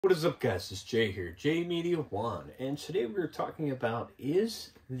What is up, guys? It's Jay here, Jay Media One, and today we're talking about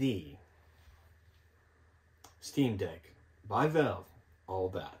is the Steam Deck by Valve all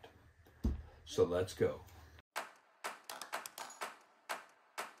that? So let's go.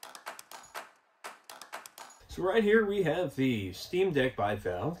 So right here we have the Steam Deck by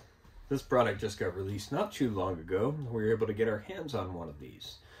Valve. This product just got released not too long ago. We were able to get our hands on one of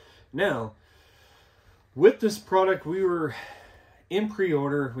these. Now, with this product, we were in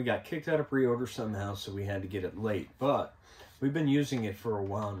pre-order. We got kicked out of pre-order somehow, so we had to get it late. But we've been using it for a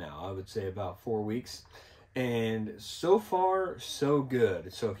while now. I would say about 4 weeks. And so far, so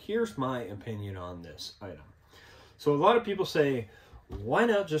good. So here's my opinion on this item. So a lot of people say, why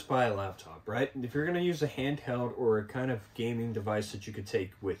not just buy a laptop, right? If you're going to use a handheld or a kind of gaming device that you could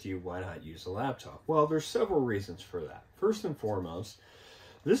take with you, why not use a laptop? Well, there's several reasons for that. First and foremost,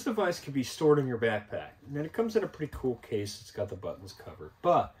 this device can be stored in your backpack. And it comes in a pretty cool case. It's got the buttons covered.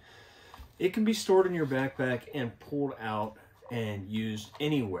 But it can be stored in your backpack and pulled out and used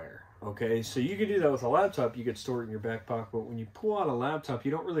anywhere. Okay, so you can do that with a laptop. You could store it in your back pocket. But when you pull out a laptop, you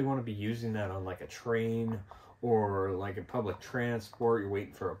don't really want to be using that on like a train or like in public transport. You're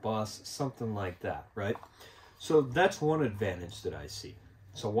waiting for a bus, something like that, right? So that's one advantage that I see.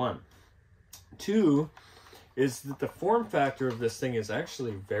 So one. Two is that the form factor of this thing is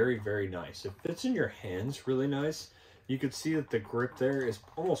actually very, very nice. It fits in your hands really nice. You could see that the grip there is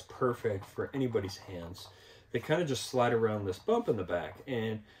almost perfect for anybody's hands. They kind of just slide around this bump in the back,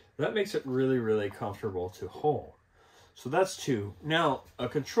 and that makes it really, really comfortable to hold. So that's two. Now, a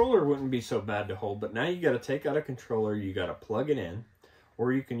controller wouldn't be so bad to hold, but now you got to take out a controller, you got to plug it in,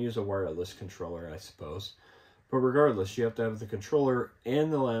 or you can use a wireless controller, I suppose. But regardless, you have to have the controller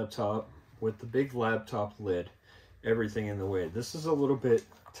and the laptop with the big laptop lid, everything in the way. This is a little bit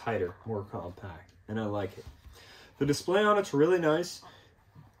tighter, more compact, and I like it. The display on it's really nice.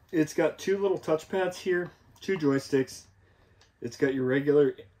 It's got two little touch pads here, two joysticks. It's got your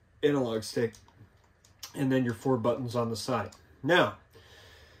regular analog stick, and then your 4 buttons on the side. Now,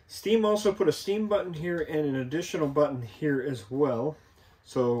 Steam also put a Steam button here and an additional button here as well.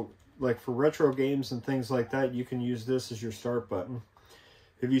 So, like for retro games and things like that, you can use this as your start button.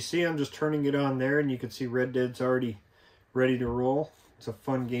 If you see, I'm just turning it on there, and you can see Red Dead's already ready to roll. It's a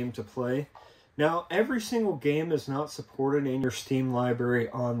fun game to play. Now, every single game is not supported in your Steam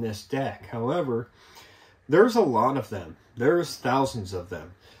library on this deck. However, there's a lot of them. There's thousands of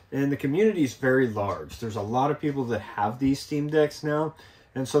them. And the community is very large. There's a lot of people that have these Steam Decks now.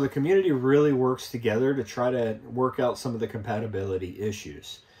 And so the community really works together to try to work out some of the compatibility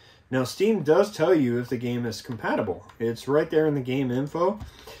issues. Now, Steam does tell you if the game is compatible. It's right there in the game info.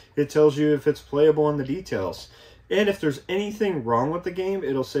 It tells you if it's playable in the details. And if there's anything wrong with the game,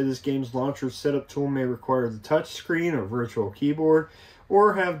 it'll say this game's launcher setup tool may require the touch screen or virtual keyboard,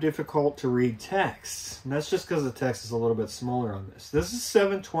 or have difficult to read text. And that's just because the text is a little bit smaller on this. This is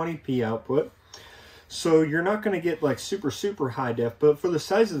 720p output, so you're not going to get like super high def, but for the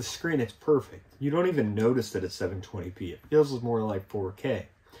size of the screen, it's perfect. You don't even notice that it's 720p. It feels more like 4K.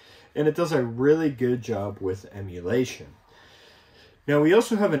 And it does a really good job with emulation. Now, we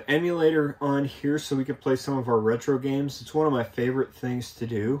also have an emulator on here so we can play some of our retro games. It's one of my favorite things to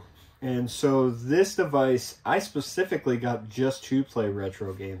do. And so this device, I specifically got just to play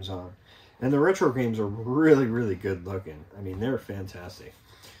retro games on. And the retro games are really, really good looking. I mean, they're fantastic.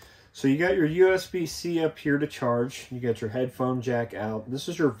 So you got your USB-C up here to charge. You got your headphone jack out. This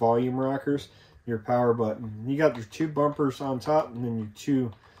is your volume rockers, your power button. You got your 2 bumpers on top, and then your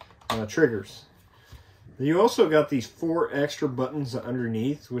 2 triggers. You also got these 4 extra buttons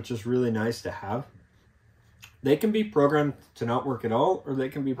underneath, which is really nice to have. They can be programmed to not work at all, or they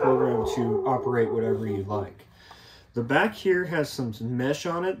can be programmed to operate whatever you like. The back here has some mesh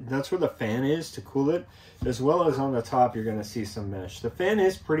on it. That's where the fan is to cool it, as well as on the top you're going to see some mesh. The fan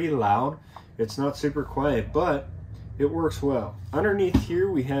is pretty loud. It's not super quiet, but it works well. Underneath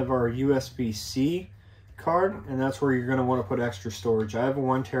here we have our USB-C card, and that's where you're going to want to put extra storage. I have a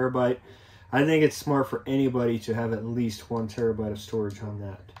 1 terabyte. I think it's smart for anybody to have at least 1 terabyte of storage on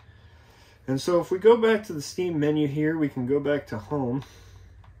that. And so if we go back to the Steam menu here, we can go back to home.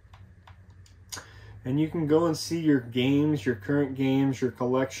 And you can go and see your games, your current games, your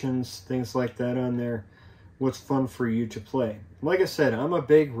collections, things like that on there. What's fun for you to play. Like I said, I'm a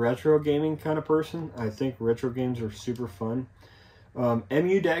big retro gaming kind of person. I think retro games are super fun.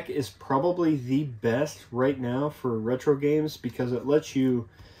 EmuDeck is probably the best right now for retro games because it lets you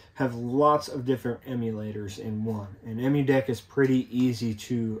have lots of different emulators in one. And EmuDeck is pretty easy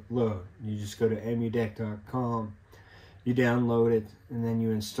to load. You just go to emudeck.com, you download it, and then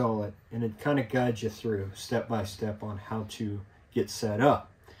you install it. And it kind of guides you through step by step on how to get set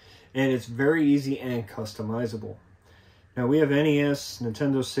up. and it's very easy and customizable. Now we have NES,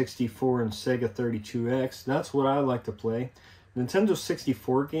 Nintendo 64, and Sega 32X. That's what I like to play. Nintendo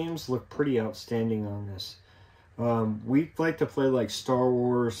 64 games look pretty outstanding on this. We like to play like Star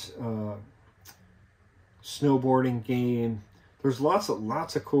Wars, snowboarding game. There's lots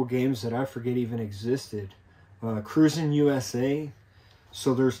of cool games that I forget even existed. Cruising USA.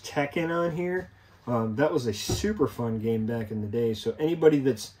 So there's Tekken on here. That was a super fun game back in the day. So anybody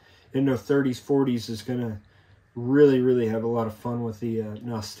that's in their 30s, 40s is going to really have a lot of fun with the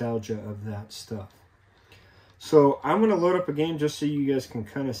nostalgia of that stuff. So I'm going to load up a game just so you guys can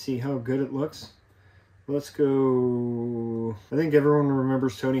kind of see how good it looks. Let's go. I think everyone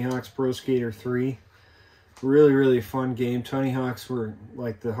remembers Tony Hawk's Pro Skater 3. Really fun game. Tony Hawk's were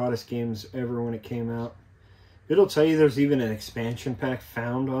like the hottest games ever when it came out. It'll tell you there's even an expansion pack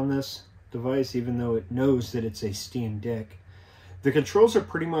found on this device, even though it knows that it's a Steam Deck. The controls are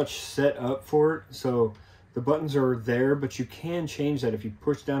pretty much set up for it, so the buttons are there, but you can change that. If you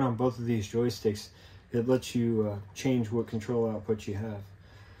push down on both of these joysticks, it lets you change what control output you have.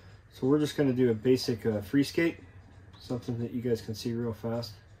 So we're just going to do a basic free skate, something that you guys can see real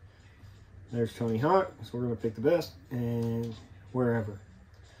fast. There's Tony Hawk, so we're going to pick the best, and wherever.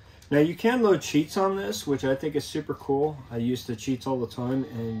 Now you can load cheats on this, which I think is super cool. I use the cheats all the time,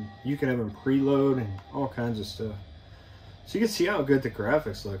 and you can have them preload and all kinds of stuff. So you can see how good the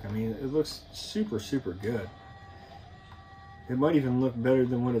graphics look. I mean, it looks super good. It might even look better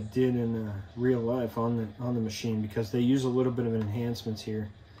than what it did in real life on the machine, because they use a little bit of enhancements here.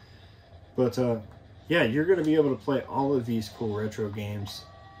 But yeah, you're going to be able to play all of these cool retro games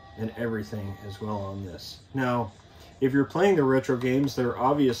and everything as well on this. Now, if you're playing the retro games, they're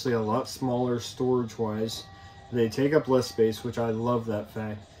obviously a lot smaller storage-wise. They take up less space, which I love that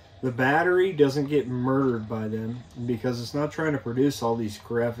fact. The battery doesn't get murdered by them because it's not trying to produce all these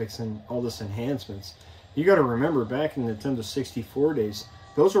graphics and all this enhancements. You got to remember, back in the Nintendo 64 days,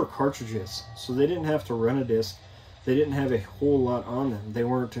 those were cartridges, so they didn't have to run a disc. They didn't have a whole lot on them.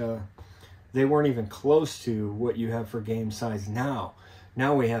 They weren't even close to what you have for game size now.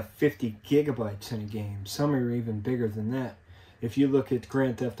 Now we have 50 gigabytes in a game. Some are even bigger than that. If you look at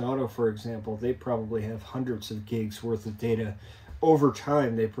Grand Theft Auto, for example, they probably have hundreds of gigs worth of data. Over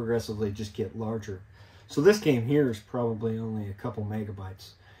time, they progressively just get larger. So this game here is probably only a couple megabytes.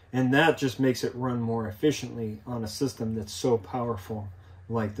 And that just makes it run more efficiently on a system that's so powerful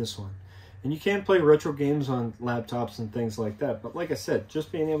like this one. And you can play retro games on laptops and things like that. But like I said,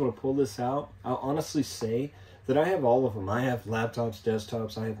 just being able to pull this out, I'll honestly say that I have all of them. I have laptops,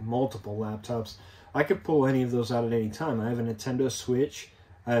 desktops, I have multiple laptops. I could pull any of those out at any time. I have a Nintendo Switch,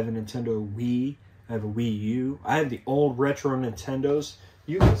 I have a Nintendo Wii, I have a Wii U, I have the old retro Nintendos.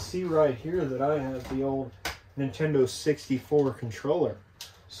 You can see right here that I have the old Nintendo 64 controller.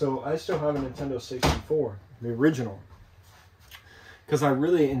 So I still have a Nintendo 64, the original, because I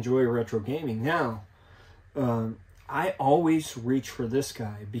really enjoy retro gaming. Now, I always reach for this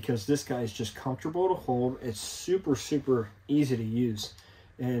guy because this guy is just comfortable to hold. It's super easy to use,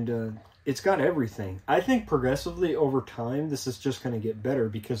 and it's got everything. I think progressively over time, this is just going to get better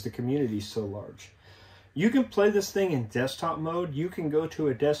because the community is so large. You can play this thing in desktop mode. You can go to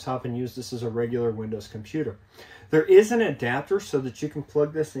a desktop and use this as a regular Windows computer. There is an adapter so that you can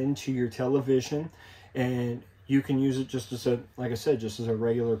plug this into your television, and you can use it just as a, like I said, just as a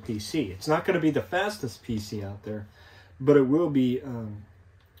regular PC. It's not going to be the fastest PC out there, but it will be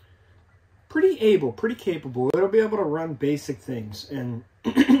pretty capable. It'll be able to run basic things, and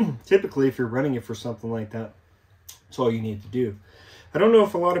typically if you're running it for something like that, that's all you need to do. I don't know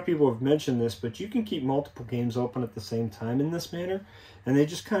if a lot of people have mentioned this, but you can keep multiple games open at the same time in this manner, and they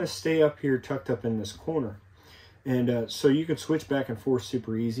just kind of stay up here tucked up in this corner. And so you can switch back and forth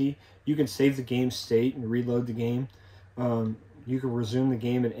super easy. You can save the game state and reload the game. You can resume the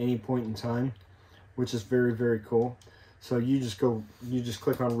game at any point in time, which is very cool. So you just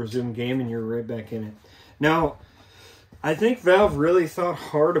click on resume game and you're right back in it. Now, I think Valve really thought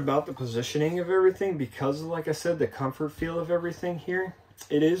hard about the positioning of everything because, like I said, the comfort feel of everything here.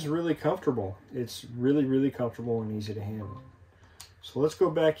 It is really comfortable. It's really comfortable and easy to handle. So let's go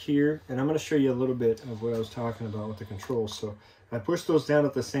back here, and I'm going to show you a little bit of what I was talking about with the controls. So I push those down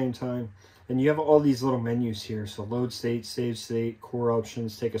at the same time, and you have all these little menus here. So load state, save state, core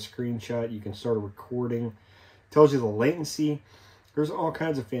options, take a screenshot. You can start a recording. Tells you the latency. There's all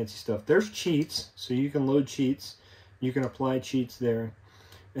kinds of fancy stuff. There's cheats, so you can load cheats. You can apply cheats there.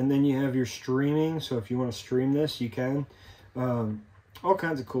 And then you have your streaming, so if you want to stream this, you can. All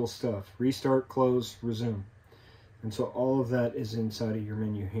kinds of cool stuff. Restart, close, resume. And so all of that is inside of your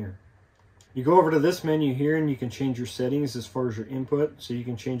menu here. You go over to this menu here and you can change your settings as far as your input. So you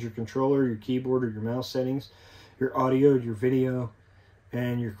can change your controller, your keyboard, or your mouse settings, your audio, your video,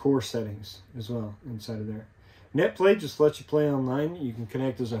 and your core settings as well inside of there. NetPlay just lets you play online. You can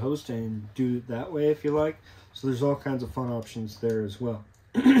connect as a host and do it that way if you like. So there's all kinds of fun options there as well.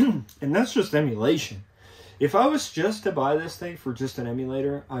 And that's just emulation. If I was just to buy this thing for just an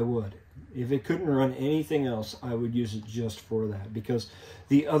emulator, I would. If it couldn't run anything else, I would use it just for that, because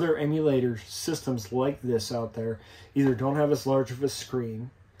the other emulator systems like this out there either don't have as large of a screen,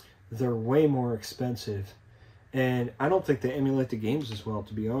 they're way more expensive, and I don't think they emulate the games as well,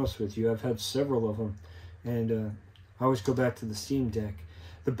 to be honest with you. I've had several of them, and I always go back to the Steam Deck.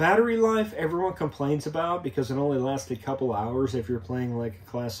 The battery life, everyone complains about because it only lasts a couple hours if you're playing like a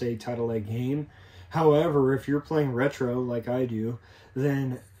Class A Title A game. However, if you're playing retro like I do,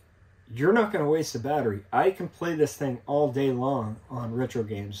 then you're not going to waste the battery. I can play this thing all day long on retro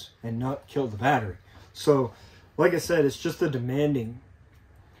games and not kill the battery. So, like I said, it's just the demanding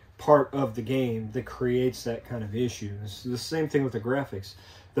part of the game that creates that kind of issue. It's the same thing with the graphics.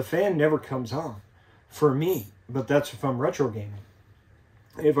 The fan never comes on for me, but that's if I'm retro gaming.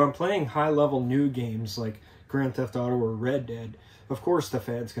 If I'm playing high-level new games like Grand Theft Auto or Red Dead, of course the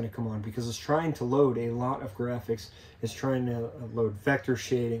fan's going to come on because it's trying to load a lot of graphics. It's trying to load vector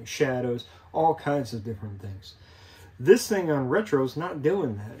shading, shadows, all kinds of different things. This thing on retro is not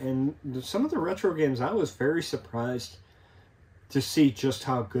doing that. And some of the retro games, I was very surprised to see just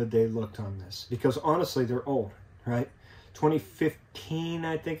how good they looked on this. Because honestly, they're old, right? 2015,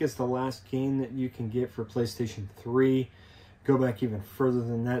 I think, is the last game that you can get for PlayStation 3. Go back even further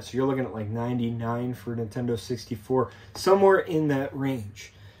than that. So you're looking at like 99 for Nintendo 64. Somewhere in that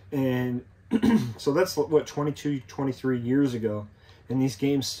range. And so that's, what, 22, 23 years ago. And these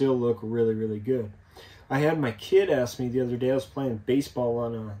games still look really, really good. I had my kid ask me the other day, I was playing baseball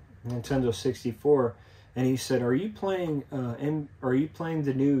on a Nintendo 64. And he said, are you playing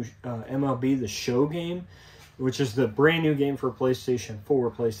the new MLB The Show game? Which is the brand new game for PlayStation 4,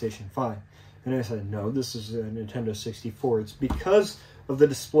 PlayStation 5. And I said, no, this is a Nintendo 64. It's because of the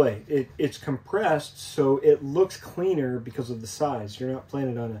display. It's compressed, so it looks cleaner because of the size. You're not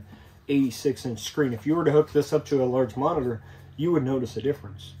playing it on an 86-inch screen. If you were to hook this up to a large monitor, you would notice a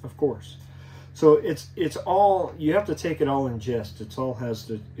difference, of course. So it's all, you have to take it all in jest. It all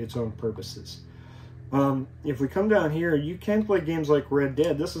has its own purposes. If we come down here, you can play games like Red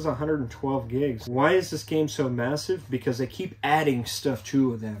Dead. This is 112 gigs. Why is this game so massive? Because they keep adding stuff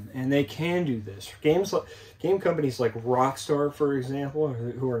to them, and they can do this. Game companies like Rockstar, for example,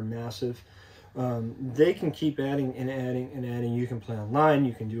 who are massive, they can keep adding and adding and adding. You can play online.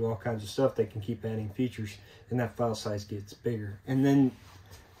 You can do all kinds of stuff. They can keep adding features, and that file size gets bigger. And then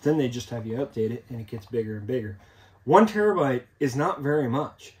they just have you update it, and it gets bigger and bigger. 1 terabyte is not very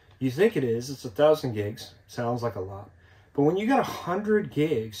much. You think it is, it's 1,000 gigs, sounds like a lot. But when you got 100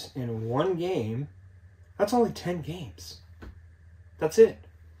 gigs in one game, that's only 10 games. That's it.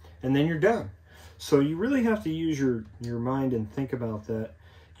 And then you're done. So you really have to use your mind and think about that.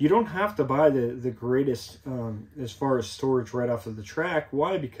 You don't have to buy the greatest as far as storage right off of the track.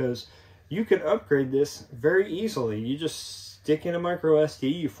 Why? Because you can upgrade this very easily. You just stick in a micro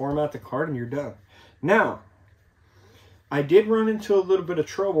SD, you format the card, and you're done. Now, I did run into a little bit of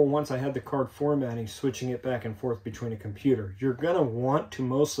trouble once I had the card formatting, switching it back and forth between a computer. You're going to want to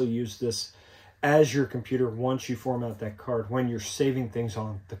mostly use this as your computer once you format that card, when you're saving things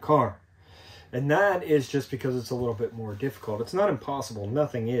on the card. And that is just because it's a little bit more difficult. It's not impossible.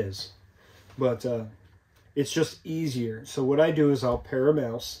 Nothing is. But it's just easier. So what I do is I'll pair a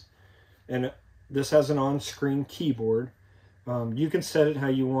mouse. And this has an on-screen keyboard. You can set it how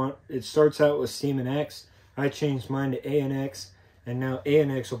you want. It starts out with Steam and X. I changed mine to A and X, and now A and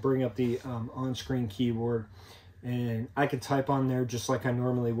X will bring up the on-screen keyboard, and I can type on there just like I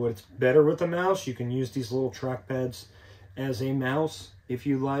normally would. It's better with a mouse. You can use these little trackpads as a mouse if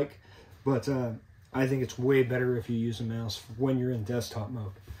you like, but I think it's way better if you use a mouse when you're in desktop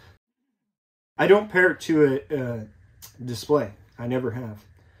mode. I don't pair it to a display. I never have.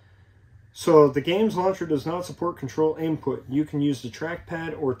 So the game's launcher does not support control input. You can use the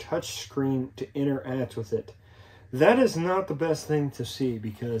trackpad or touch screen to interact with it. That is not the best thing to see,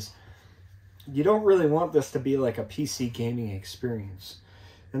 because you don't really want this to be like a PC gaming experience.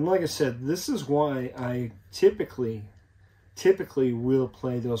 And like I said, this is why I typically will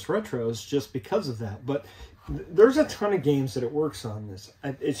play those retros, just because of that. But there's a ton of games that it works on this.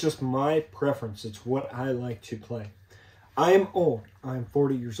 It's just my preference. It's what I like to play. I am old. I'm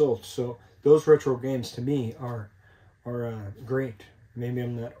 40 years old, so those retro games to me are great. Maybe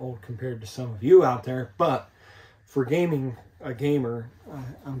I'm not old compared to some of you out there, but for gaming, a gamer,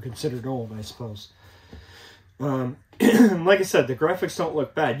 I'm considered old, I suppose. Like I said, the graphics don't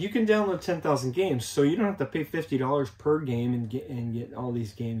look bad. You can download 10,000 games, so you don't have to pay $50 per game and get all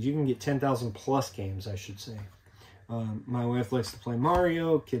these games. You can get 10,000 plus games, I should say. My wife likes to play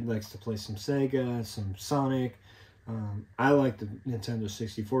Mario. Kid likes to play some Sega, some Sonic. I like the Nintendo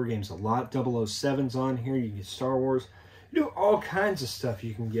 64 games a lot. 007's on here. You can get Star Wars. You do all kinds of stuff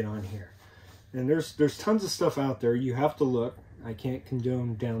you can get on here. And there's tons of stuff out there. You have to look. I can't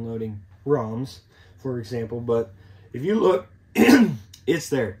condone downloading ROMs, for example, but if you look, it's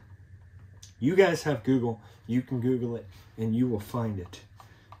there. You guys have Google. You can Google it, and you will find it.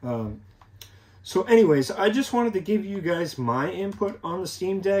 So anyways, I just wanted to give you guys my input on the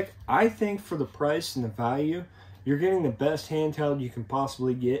Steam Deck. I think for the price and the value, you're getting the best handheld you can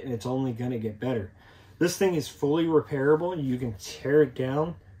possibly get, and it's only going to get better. This thing is fully repairable. You can tear it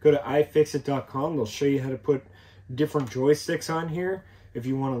down. Go to iFixit.com. They'll show you how to put different joysticks on here. If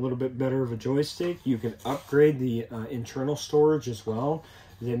you want a little bit better of a joystick, you can upgrade the internal storage as well.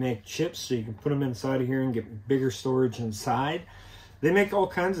 They make chips, so you can put them inside of here and get bigger storage inside. They make all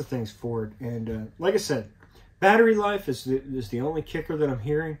kinds of things for it. And like I said, battery life is the only kicker that I'm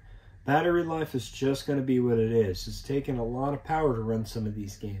hearing. Battery life is just going to be what it is. It's taking a lot of power to run some of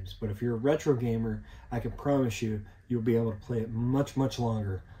these games. But if you're a retro gamer, I can promise you, you'll be able to play it much, much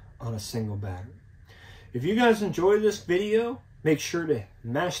longer on a single battery. If you guys enjoy this video, make sure to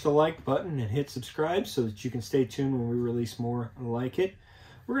mash the like button and hit subscribe so that you can stay tuned when we release more like it.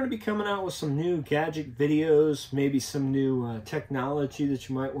 We're going to be coming out with some new gadget videos, maybe some new technology that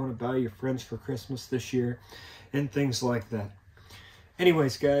you might want to buy your friends for Christmas this year, and things like that.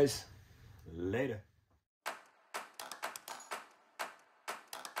 Anyways, guys, later.